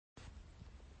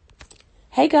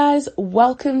Hey guys,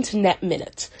 welcome to Net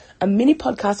Minute, a mini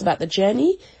podcast about the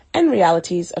journey and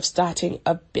realities of starting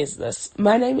a business.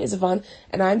 My name is Yvonne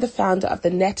and I'm the founder of the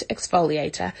Net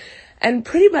Exfoliator, and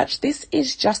pretty much this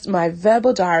is just my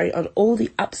verbal diary on all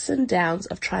the ups and downs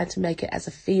of trying to make it as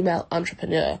a female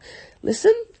entrepreneur.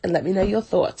 Listen and let me know your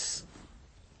thoughts.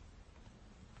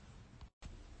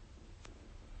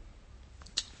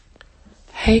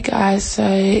 Hey guys, so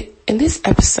in this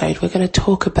episode we're going to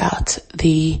talk about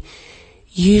the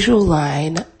usual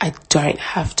line, I don't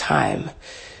have time.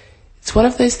 It's one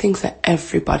of those things that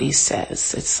everybody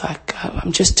says. It's like,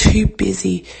 I'm just too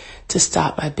busy to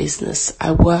start my business.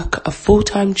 I work a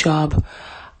full-time job.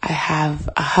 I have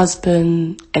a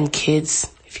husband and kids.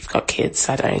 If you've got kids,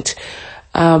 I don't.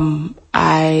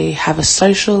 I have a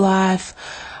social life.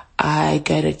 I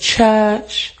go to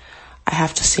church. I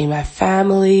have to see my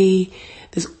family.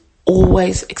 There's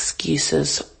always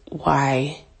excuses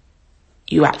why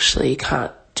you actually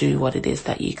can't do what it is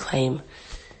that you claim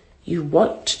you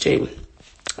want to do.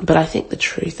 But I think the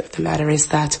truth of the matter is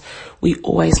that we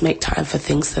always make time for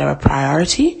things that are a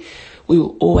priority. We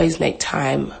will always make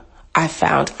time. I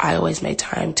always made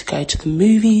time to go to the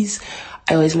movies.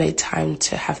 I always made time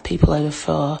to have people over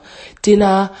for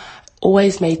dinner.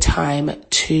 Always made time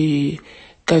to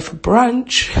go for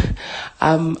brunch.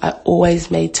 I always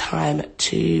made time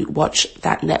to watch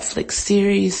that Netflix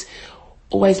series.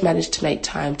 Always managed to make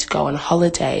time to go on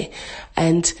holiday.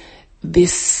 And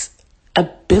this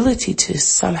ability to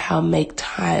somehow make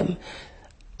time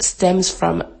stems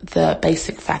from the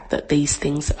basic fact that these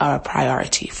things are a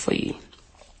priority for you.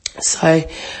 So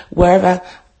wherever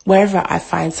I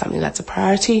find something that's a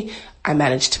priority, I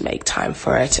manage to make time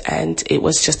for it. And it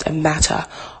was just a matter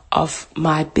of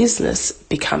my business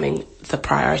becoming the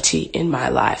priority in my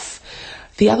life.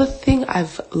 The other thing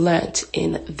I've learnt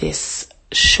in this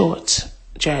short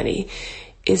journey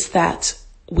is that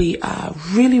we are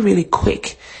really, really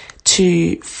quick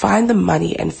to find the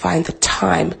money and find the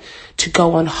time to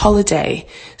go on holiday.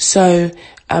 So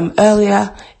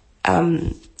earlier,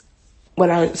 when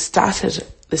I started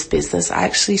this business, I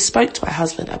actually spoke to my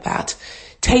husband about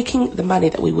taking the money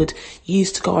that we would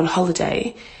use to go on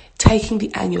holiday, taking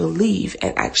the annual leave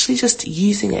and actually just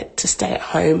using it to stay at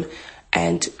home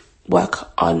and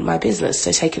work on my business.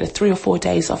 So taking 3 or 4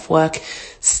 days off work,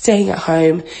 staying at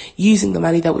home, using the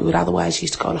money that we would otherwise use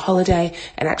to go on holiday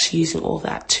and actually using all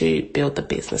that to build the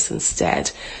business instead.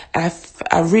 And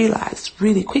I realized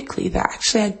really quickly that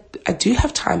actually I do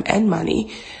have time and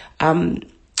money, but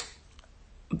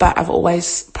I've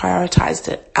always prioritized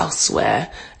it elsewhere.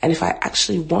 And if I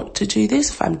actually want to do this,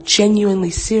 if I'm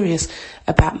genuinely serious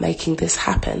about making this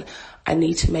happen, I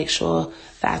need to make sure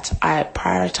that I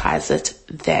prioritize it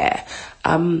there.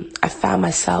 I found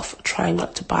myself trying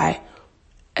not to buy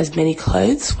as many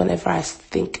clothes whenever I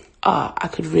think, I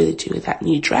could really do with that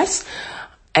new dress.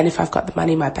 And if I've got the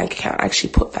money in my bank account, I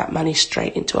actually put that money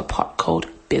straight into a pot called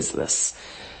business.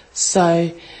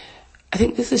 So I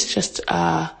think this is just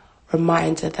a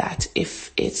reminder that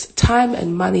if it's time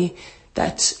and money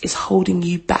that is holding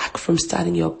you back from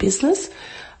starting your business,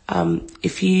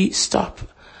 if you stop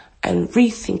and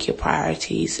rethink your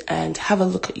priorities and have a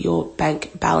look at your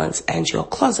bank balance and your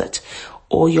closet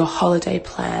or your holiday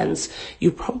plans,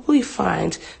 you'll probably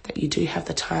find that you do have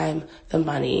the time, the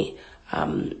money.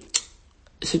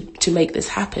 So to make this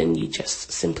happen, you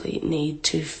just simply need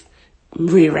to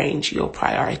rearrange your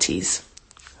priorities.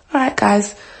 All right,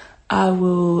 guys, I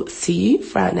will see you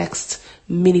for our next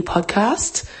mini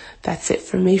podcast. That's it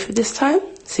from me for this time.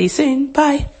 See you soon.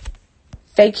 Bye.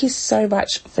 Thank you so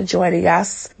much for joining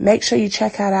us. Make sure you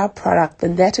check out our product, the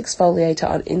Net Exfoliator,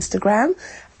 on Instagram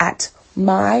at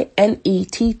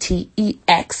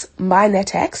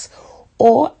myNettex,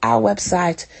 or our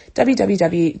website,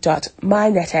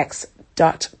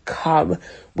 www.mynettex.com.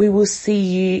 We will see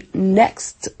you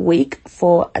next week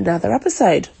for another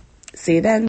episode. See you then.